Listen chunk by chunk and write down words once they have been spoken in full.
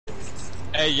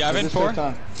Hey, you have for?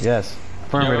 Yes.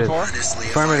 Affirmative. Honestly,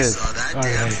 if I saw that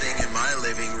damn thing in my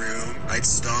living room, I'd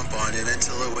stomp on it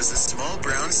until it was a small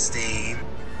brown stain.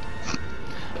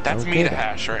 That's me to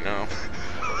hash right now.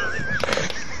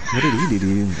 What did he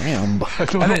do? Damn.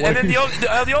 And then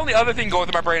the only other thing going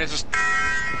through my brain is just.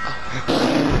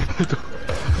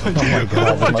 Oh my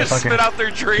god, just spit out their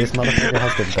drink. This motherfucker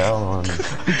has the bell on.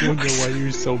 I don't know why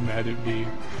you're so mad at me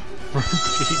for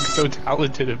being so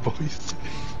talented at voice.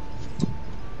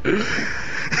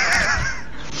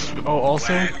 Oh,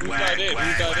 also,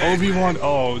 Obi-Wan.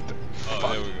 Oh,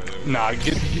 there we go. Nah,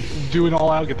 do it all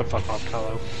out. Get the fuck off,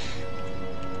 Kylo.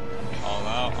 All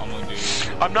out. I'm gonna do.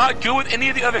 I'm not good with any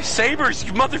of the other sabers,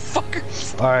 you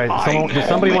motherfuckers. All right, does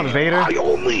somebody want Vader? I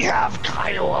only have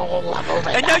Kylo leveled.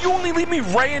 And now you only leave me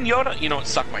Rey and Yoda. You know what?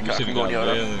 Suck my cock. I'm going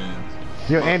Yoda.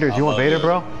 Yo, Anders, you want Vader,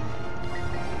 bro?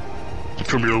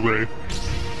 Come here, Rey.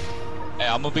 Hey,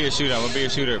 I'm gonna be a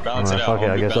shooter. Balance it out. Fuck it,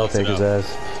 I guess I'll take his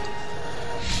ass.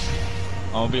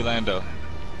 I'm gonna be Lando.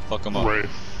 Fuck him up. Rey.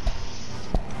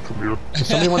 Come here. If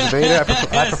somebody wants Vader,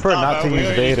 I prefer not to use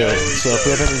Vader. So if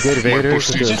we have any good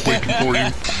Vaders, just waiting for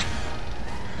you.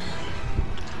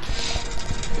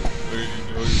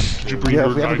 Yeah,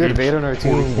 if we have a good Vader on our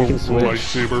team, we can switch.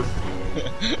 Lightsaber.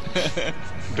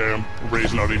 Damn,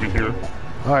 Rey's not even here.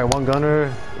 Alright, one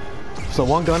gunner. So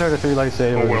one gunner to 3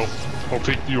 lightsabers. Oh well, I'll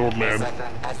take the old man.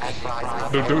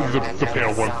 The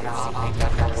pale one.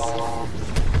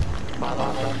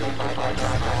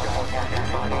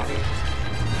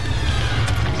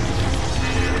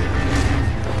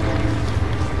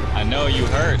 I know you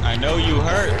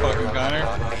hurt, fucking Connor.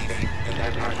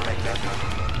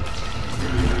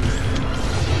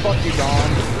 Fuck you, Don.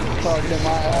 Fuck in my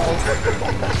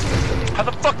ass. How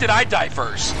the fuck did I die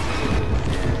first?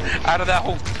 Out of that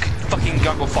whole fucking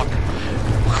gungo fuck.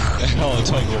 Oh,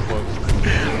 it's gungo fuck.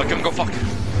 A gungo fuck.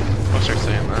 I'll start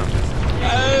saying that.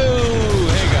 Oh,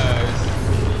 hey guys.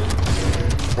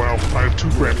 Wow, I have 2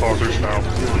 grandfathers now.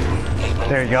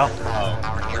 There you go. Oh,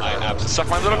 I have to suck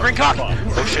my little green cock.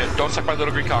 Oh shit! Don't suck my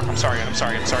little green cock. I'm sorry. I'm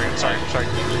sorry. I'm sorry. I'm sorry. I'm sorry.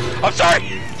 I'm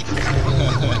sorry.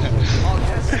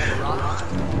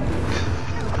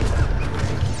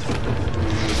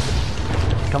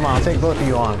 Come on, I'll take both of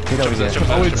you on. Get over here.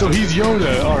 Oh wait, so he's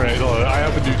Yoda. Alright, I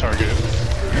have a new target.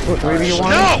 Oh, 3v1?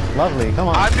 No! Lovely, come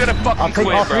on. I'm gonna fucking I'll take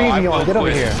quit, all 3 of you on. Get over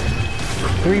quit. here.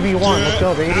 3v1, let's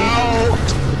go, baby.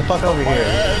 Get the fuck over here.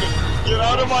 Get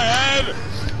out of my head!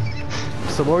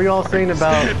 So what were you all saying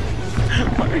about...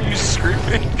 Why are you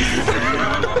screaming?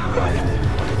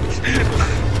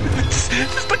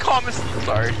 Just the comments.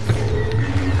 Sorry.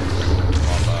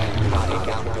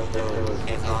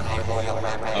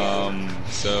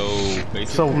 So basically,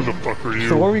 So, Who the fuck are you?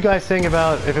 so what were you guys saying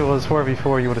about if it was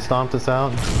 4v4 you would have stomped us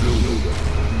out?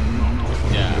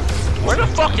 yeah. Where the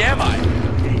fuck am I?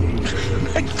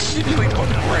 I genuinely don't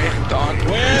know where I am, Don.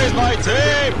 Where's my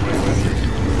team?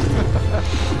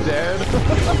 Dead.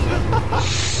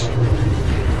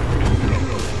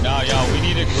 Nah, y'all, we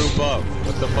need to group up.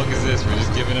 What the fuck is this? We're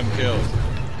just giving them kills.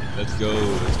 Let's go.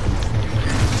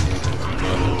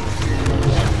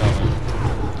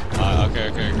 Okay.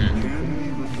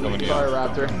 Coming here. Sorry,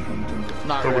 Raptor.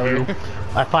 Not Coming really. you.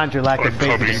 I find your lack of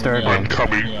faith disturbing. I'm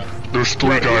coming. There's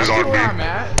 3 guys on Where I'm me.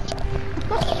 at.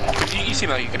 You seem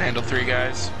like you can handle 3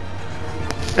 guys.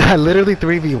 I literally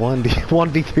 3v1,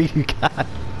 1v3 you got.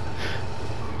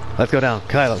 Let's go down.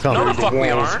 Kylo, come. No, the fuck we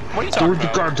walls. aren't. What are you talking Through the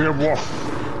about? goddamn wall.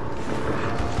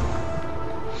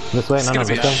 This way? It's No, gonna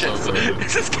be a let's shit. go.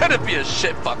 This is gonna be a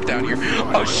shit fuck down here.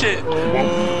 Oh shit.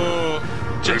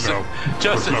 Joseph.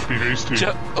 Let's not be hasty.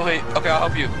 Oh wait. Okay, I'll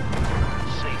help you.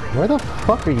 Where the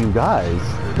fuck are you guys?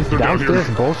 This They're down downstairs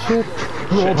here. bullshit?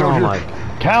 They're down Oh here. my...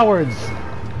 Cowards!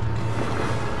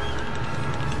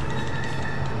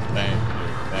 Thank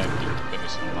you.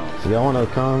 Finish him off. So y'all wanna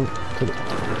come to the...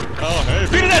 Oh, hey.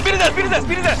 Beat his ass! Beat his ass! Beat his ass!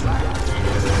 Beat his ass!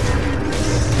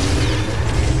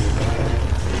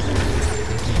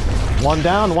 One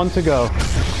down, one to go.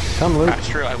 Come, Luke. That's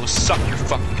true. I will suck your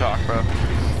fucking cock, bro.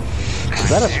 Is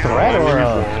that a threat or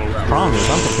a promise?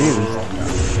 I'm confused.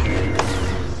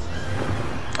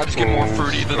 I just get more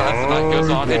fruity the night goes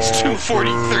on. It's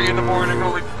 2:43 in the morning.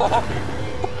 Holy fuck.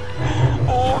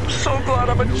 Oh, I'm so glad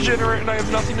I'm a degenerate and I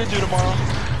have nothing to do tomorrow.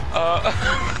 I'm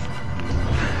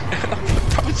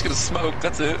probably just gonna smoke.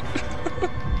 That's it.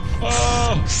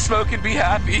 Smoke and be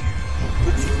happy.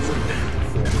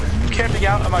 Camping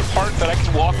out on my park that I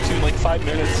can walk to in like 5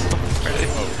 minutes.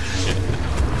 Oh shit.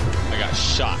 I got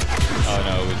shot. Oh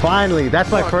no. It was Finally, that's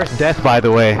my first death, by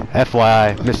the way.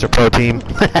 FYI, Mr. Pro Team.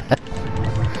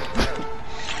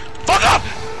 Fuck up!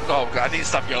 Oh god, I need to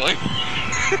stop yelling.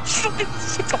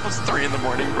 It's almost 3 in the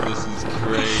morning, bro. This is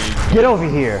crazy. Get over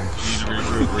here.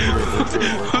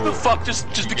 Who the fuck just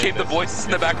became the voices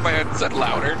in the back of my head and said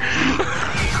louder?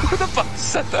 Who the fuck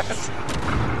said that?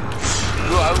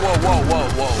 Whoa, whoa, whoa,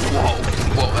 whoa, whoa,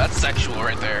 whoa, that's sexual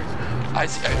right there. I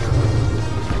see.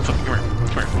 Come here,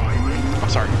 come here. I'm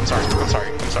sorry, I'm sorry, I'm sorry,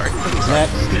 I'm sorry.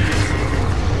 Next.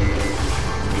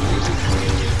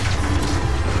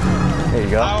 There you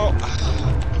go.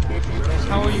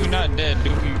 How are you not dead,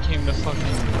 dude? You came to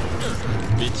fucking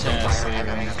bitch ass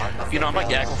saving. You know, I'm not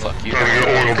gaggle fuck you. Gotta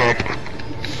get oiled up.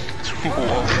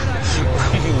 Whoa.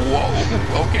 Whoa,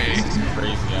 okay. This is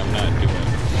crazy, I'm not doing it.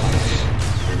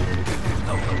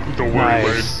 Don't worry,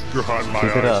 Wade. Nice. You're hot in my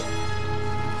Keep it eyes. up.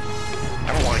 I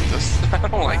don't like this. I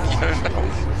don't like you.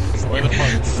 Where the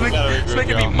fuck? It's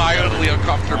making me mildly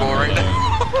uncomfortable right now.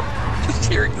 Just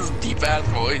hearing this deep ass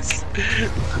voice.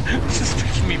 It's just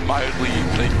making me mildly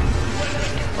like.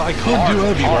 I could do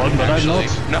everyone, but actually.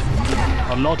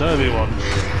 I'm not everyone.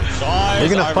 You're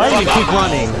gonna fight me, keep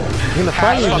running. You're gonna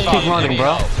fight me, just keep running,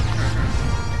 bro.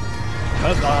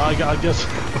 I guess.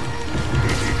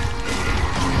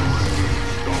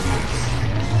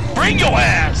 Bring your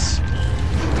ass!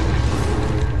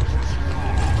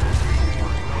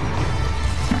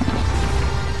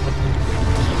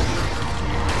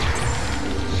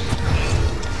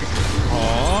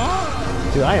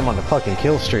 Dude, I am on the fucking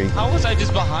kill streak. How was I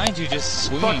just behind you, just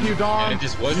swinging? Fuck you, Don. And it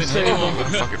just wasn't You hitting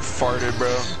saved me? Fucking farted,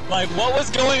 bro. Like, what was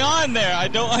going on there? I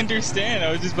don't understand.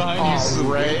 I was just behind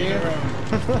you. Ray.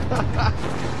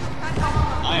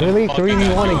 Really?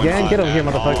 3v1 again? Get over here,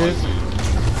 motherfuckers.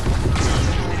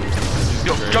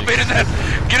 Yo, jump in his head!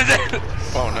 Get his head!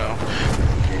 Oh no.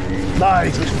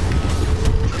 Nice.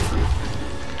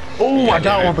 Oh, I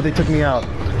got one, but they took me out.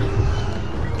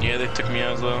 Yeah, they took me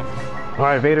out as well.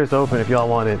 Alright, Vader's open if y'all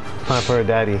want it. Time for a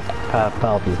daddy.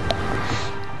 Palpy.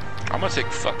 I'm gonna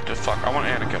take fuck to fuck. I want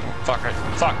Anakin. Fuck, right?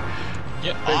 Fuck.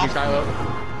 Get Thank you, off. Kylo.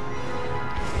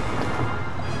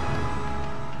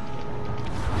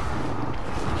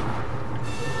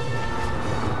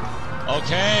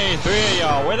 Okay, 3 of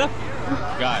y'all. Where the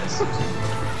guys?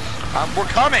 We're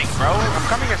coming, bro. I'm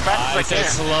coming as fast as I said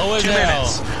can. slow as 2 hell.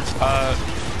 minutes.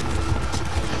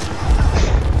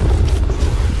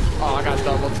 Oh, I got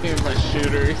double teamed by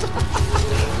shooters.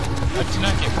 How did you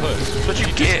not get pushed? That's what you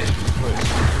get.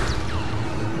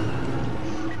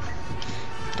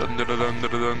 Dun, dun, dun, dun,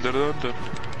 dun, dun, dun, dun.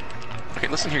 Okay,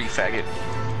 listen here, you faggot.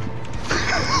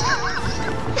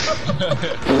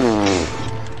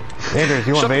 Anders,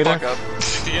 you want Shut the Vader? fuck up.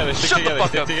 Stick together, stick Shut the together, fuck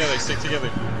stick up. together, stick together.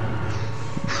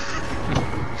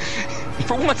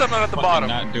 For once, I'm not at the bottom.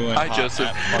 Not doing Hi, hot Joseph.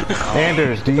 at fucking all.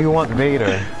 Anders, do you want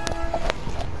Vader?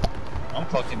 I'm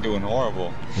fucking doing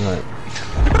horrible. Alright.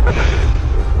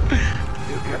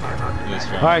 This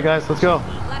round. Alright, guys, let's go.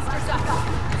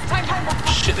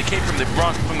 Shit, they came from the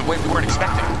way we weren't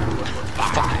expecting.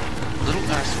 Fuck. Little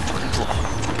ass fucking drop.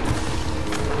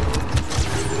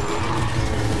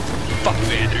 Fuck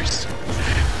Vanders.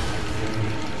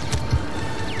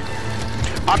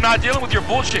 I'm not dealing with your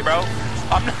bullshit, bro.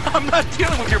 I'm not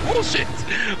dealing with your bullshit.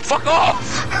 Fuck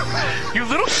off. You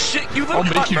little shit. You little I'll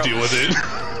make cunt, you bro. deal with it.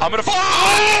 I'm gonna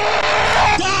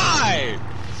Die!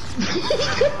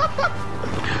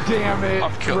 Damn it.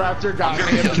 Raptor got me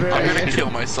at the very I'm gonna end. kill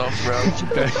myself, bro.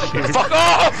 Fuck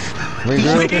off!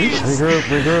 Regroup, Please. regroup,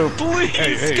 regroup. Please,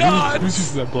 Hey, God! who's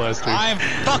using that blaster? I'm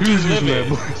fucking Who's using that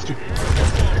living. blaster?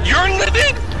 You're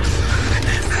living?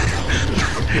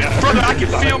 Yeah. Brother, I can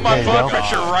feel my There you blood go.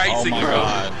 pressure rising, Oh my bro.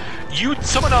 God.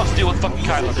 Someone else deal with fucking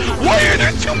Kylo. Why are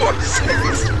there 2 more?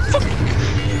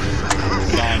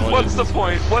 Don, what What's is the this?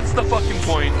 point? What's the fucking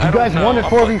point? You guys won at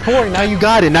 4v4, now you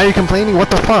got it. Now you're complaining? What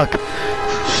the fuck?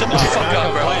 Shut the fuck I'm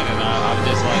up, bro. complaining. I'm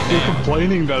just like, You're damn.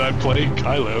 complaining that I played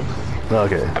Kylo.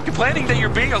 Okay. I'm complaining that you're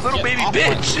being a little Get baby off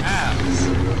bitch. my ass.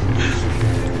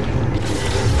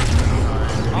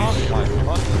 Off my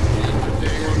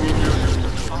fucking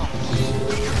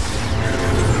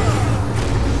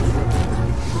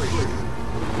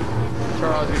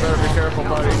Charles, you better be careful,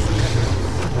 buddy.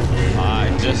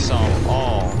 I just saw them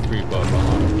all creep up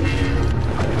behind me.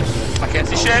 I can't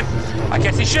see shit. I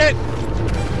can't see shit.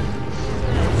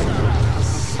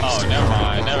 Oh, never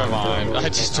mind, never mind. I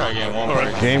just tried getting one more.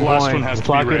 Alright. Game Last point. one has Let's to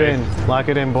be lock it Ray. in. Lock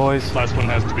it in, boys. Last one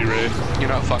has to be Ray. You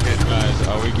know, fuck it. Guys,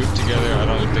 are we grouped together? I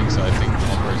don't think so. I think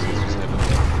one person's just heading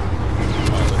there.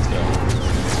 Alright, let's go.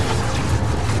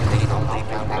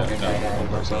 No, one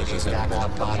person was just heading there.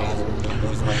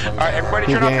 Alright, everybody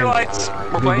Big turn off game. your lights.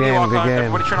 We're Big playing game, you walk big on. game.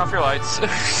 Everybody turn off your lights.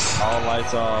 All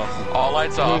lights off. All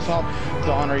lights Who's off.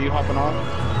 Don, are you hopping on?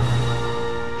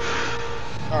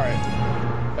 Alright.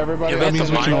 Everybody. Yeah, That means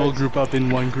we that's can fine. all group up in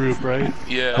one group, right?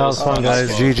 Yeah. That was fun, guys.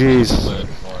 Fun. GG's.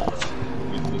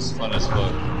 It was fun as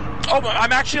fuck. Oh, but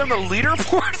I'm actually on the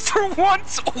leaderboard for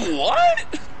once.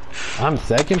 What? I'm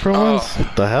second for once?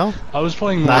 What the hell? I was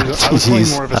playing more. Nah, I was playing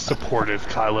GG's. more of a supportive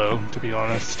Kylo, to be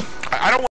honest. I don't.